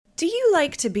Do you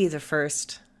like to be the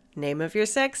first? Name of your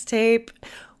sex tape.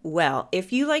 Well,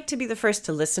 if you like to be the first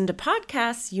to listen to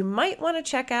podcasts, you might want to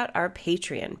check out our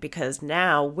Patreon, because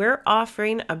now we're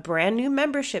offering a brand new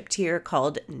membership tier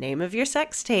called Name of Your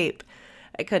Sex Tape.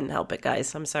 I couldn't help it,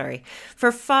 guys. I'm sorry.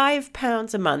 For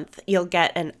 £5 a month, you'll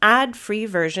get an ad-free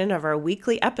version of our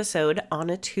weekly episode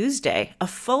on a Tuesday, a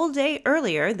full day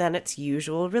earlier than its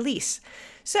usual release.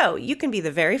 So you can be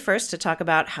the very first to talk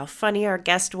about how funny our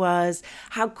guest was,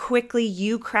 how quickly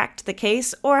you cracked the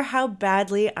case, or how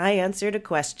badly I answered a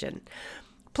question.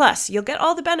 Plus, you'll get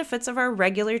all the benefits of our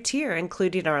regular tier,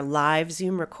 including our live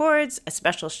Zoom records, a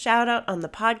special shout out on the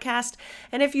podcast,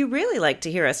 and if you really like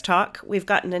to hear us talk, we've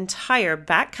got an entire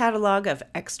back catalog of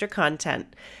extra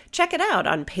content. Check it out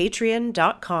on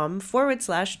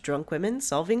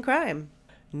patreon.com/drunkwomensolvingcrime.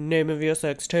 Name of your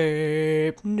sex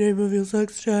tape. Name of your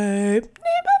sex tape. Name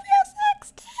of your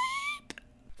sex tape.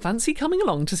 Fancy coming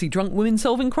along to see Drunk Women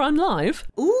Solving Crime live?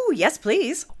 Ooh, yes,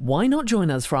 please. Why not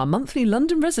join us for our monthly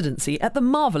London residency at the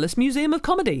Marvellous Museum of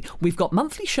Comedy? We've got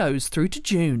monthly shows through to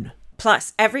June.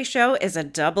 Plus, every show is a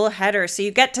double header, so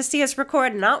you get to see us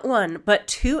record not one, but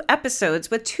 2 episodes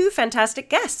with 2 fantastic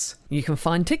guests. You can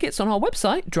find tickets on our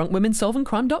website,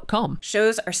 drunkwomensolvingcrime.com.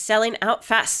 Shows are selling out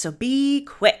fast, so be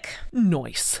quick.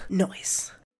 Nice.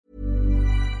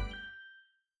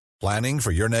 Planning for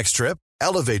your next trip?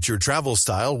 Elevate your travel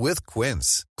style with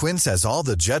Quince. Quince has all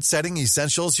the jet-setting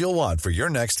essentials you'll want for your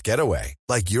next getaway,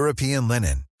 like European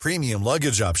linen, premium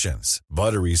luggage options,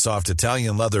 buttery soft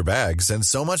Italian leather bags, and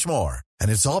so much more. And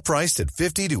it's all priced at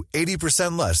 50 to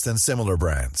 80% less than similar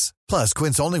brands. Plus,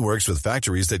 Quince only works with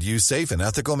factories that use safe and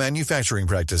ethical manufacturing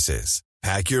practices.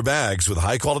 Pack your bags with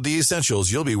high-quality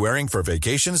essentials you'll be wearing for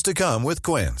vacations to come with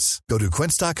Quince. Go to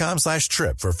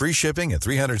quince.com/trip for free shipping and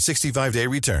 365-day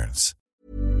returns.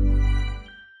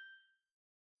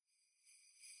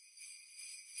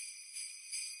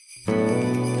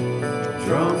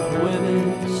 Drunk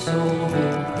women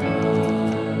solving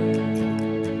crime.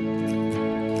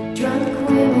 Drunk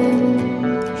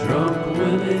women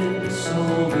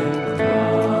solving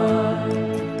crime.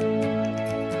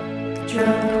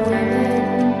 Drunk women.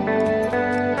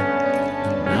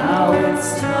 Now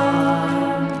it's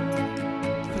time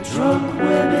for drunk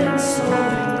women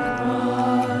solving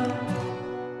crime.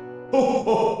 Ho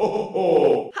ho ho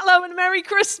ho! Hello and Merry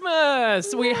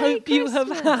Christmas! We hope you have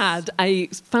had a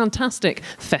fantastic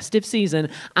festive season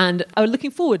and are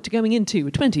looking forward to going into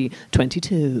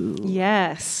 2022.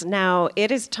 Yes. Now,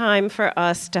 it is time for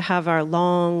us to have our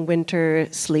long winter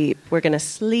sleep. We're going to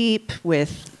sleep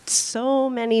with so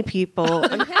many people.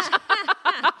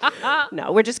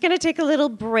 No, we're just going to take a little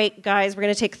break, guys. We're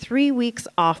going to take 3 weeks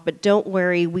off, but don't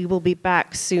worry, we will be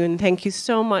back soon. Thank you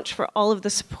so much for all of the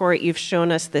support you've shown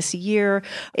us this year.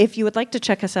 If you would like to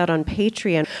check us out on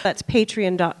Patreon, that's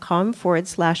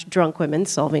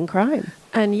patreon.com/drunkwomensolvingcrime.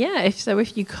 And yeah,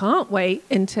 if you can't wait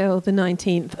until the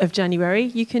 19th of January,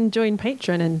 you can join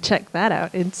Patreon and check that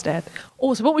out instead.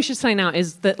 Also, what we should say now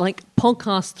is that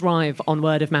podcasts thrive on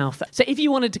word of mouth. So if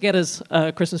you wanted to get us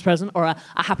a Christmas present or a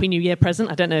Happy New Year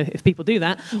present, I don't know if people do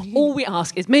that, all we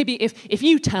ask is maybe if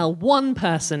you tell one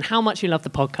person how much you love the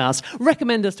podcast,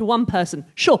 recommend us to one person,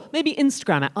 sure, maybe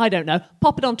Instagram it, I don't know,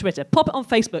 pop it on Twitter, pop it on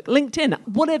Facebook, LinkedIn,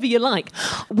 whatever you like.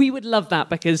 We would love that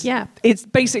because it's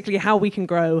basically how we can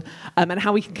grow and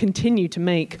how we can continue to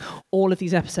make all of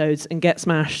these episodes and get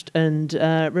smashed and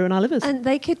ruin our livers. And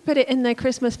they could put it in their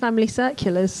Christmas family circulars.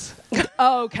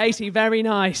 Oh, Katie, very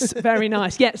nice. Very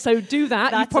nice. Yeah, so do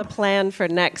that. That's a plan for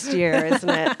next year, isn't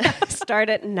it? Start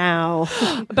it now.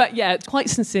 But yeah, quite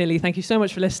sincerely, thank you so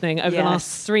much for listening over the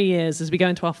last 3 years as we go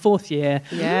into our 4th year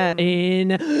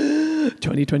in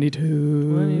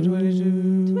 2022.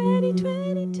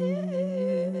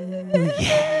 2022.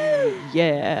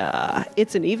 Yeah.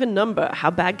 It's an even number.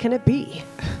 How bad can it be?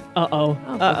 Uh-oh.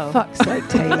 For fuck's sake,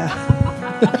 Taylor.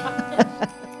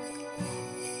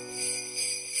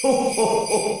 Ho ho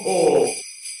ho ho!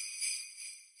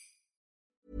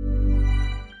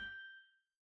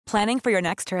 Planning for your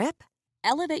next trip?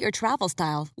 Elevate your travel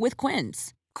style with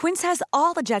Quince. Quince has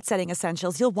all the jet-setting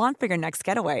essentials you'll want for your next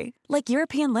getaway, like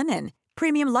European linen,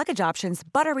 premium luggage options,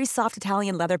 buttery soft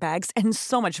Italian leather bags, and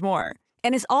so much more.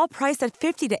 And is all priced at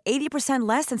 50 to 80%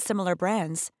 less than similar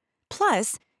brands.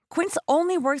 Plus, Quince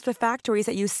only works with factories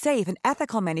that use safe and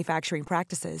ethical manufacturing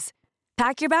practices.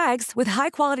 Pack your bags with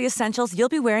high-quality essentials you'll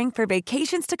be wearing for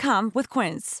vacations to come with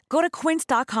Quince. Go to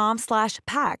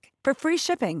quince.com/pack for free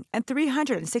shipping and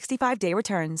 365-day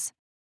returns.